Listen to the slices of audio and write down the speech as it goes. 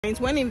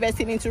When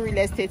investing into real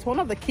estate, one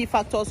of the key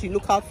factors you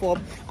look out for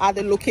are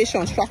the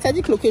location.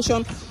 Strategic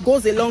location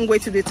goes a long way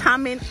to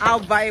determine how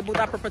viable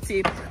that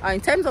property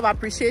in terms of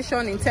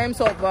appreciation, in terms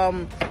of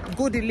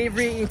good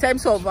delivery, in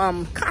terms of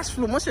cash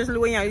flow, most especially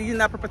when you're using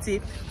that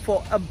property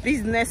for a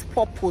business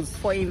purpose,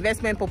 for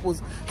investment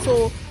purpose.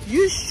 So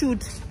you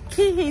should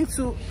key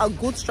into a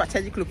good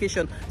strategic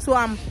location. So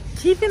I'm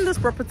giving this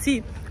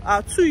property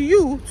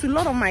to a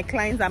lot of my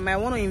clients that might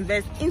want to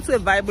invest into a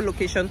viable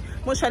location,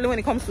 mostly when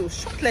it comes to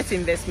shortlets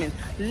investment.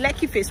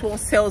 Lekki phase 1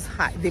 sells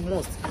high the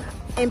most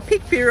in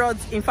peak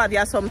periods. In fact,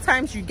 there are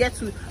sometimes you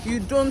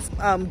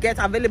don't get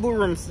available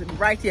rooms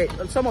right here.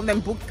 Some of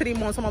them booked 3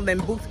 months, some of them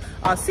booked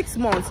 6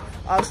 months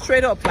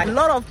straight up. Like a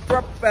lot of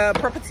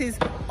properties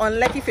on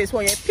Lekki phase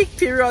 1, peak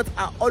periods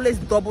are always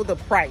double the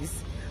price.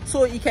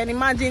 So you can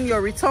imagine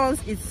your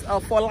returns, it's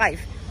for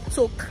life.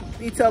 So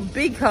it's a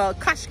big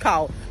cash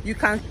cow. You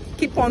can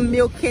keep on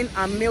milking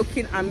and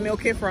milking and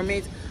milking from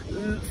it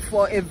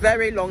for a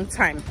very long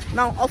time.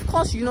 Now, of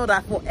course, you know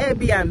that for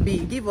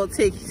Airbnb, give or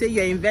take, say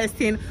you're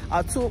investing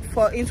into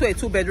a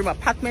 2-bedroom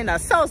apartment that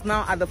sells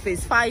now at the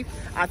phase 5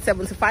 at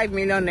 75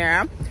 million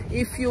naira.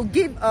 If you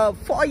give a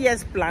 4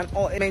 years plan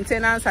or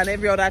maintenance and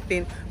every other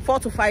thing, 4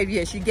 to 5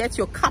 years, you get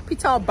your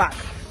capital back.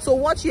 So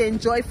what you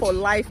enjoy for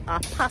life are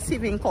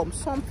passive income,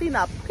 something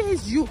that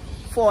pays you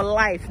for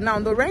life. Now,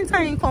 the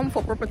rental income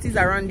for properties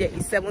around there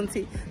is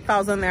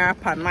 70,000 naira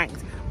per night.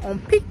 On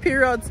peak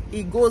periods,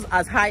 it goes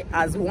as high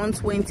as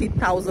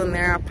 120,000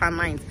 naira per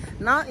night.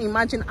 Now,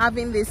 imagine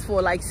having this for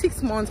like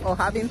 6 months or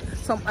having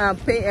some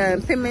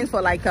payments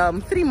for like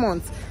 3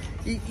 months.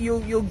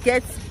 You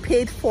get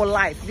paid for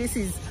life. This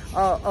is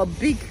a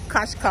big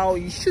cash cow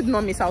you should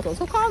not miss out on.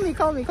 So call me.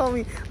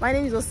 My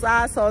name is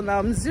Osas on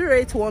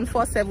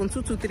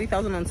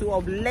 08147223002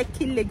 of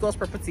Lekki, Lagos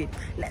property.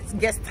 Let's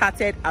get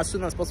started as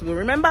soon as possible.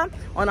 Remember,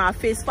 on our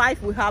phase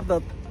 5 we have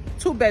the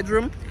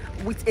 2-bedroom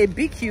with a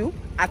BQ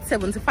at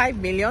 75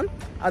 million.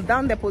 A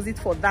down deposit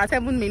for that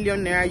 7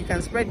 million naira. You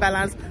can spread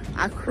balance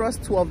across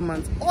 12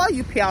 months, or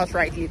you pay out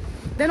rightly.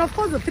 Then of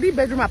course the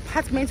 3-bedroom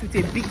apartment with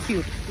a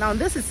BQ. Now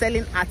this is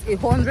selling at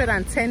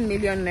 110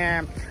 million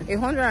naira.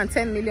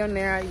 110 million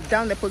naira,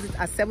 down deposit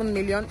at 7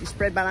 million. You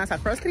spread balance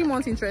across 3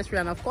 months interest free,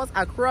 and of course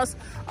across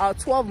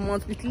 12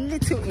 months with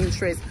little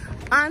interest.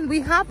 And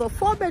we have a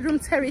 4-bedroom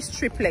terrace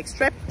triplex.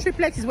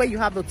 Triplex is where you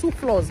have the 2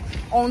 floors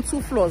on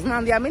 2 floors. Now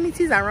the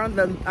amenities around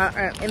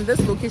in this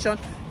location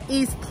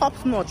is top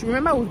notch.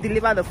 Remember, we've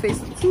delivered the phase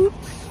 2,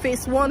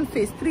 phase 1,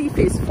 phase 3,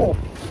 phase 4.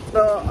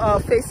 The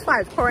phase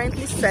 5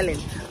 currently selling.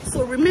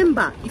 So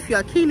remember, if you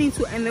are keen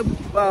into any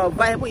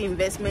viable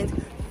investment,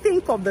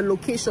 think of the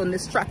location, the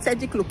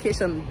strategic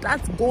location.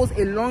 That goes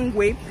a long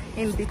way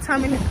in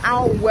determining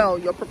how well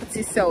your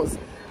property sells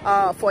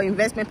for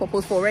investment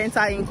purpose, for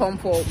rental income,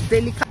 for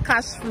daily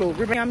cash flow.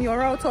 Remember, I'm your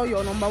realtor,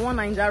 your #1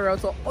 Nigeria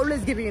realtor,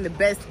 always giving you the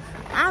best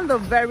and the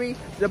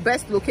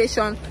best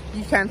location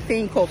you can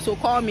think of. So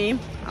call me.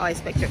 I'll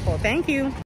expect your call. Thank you.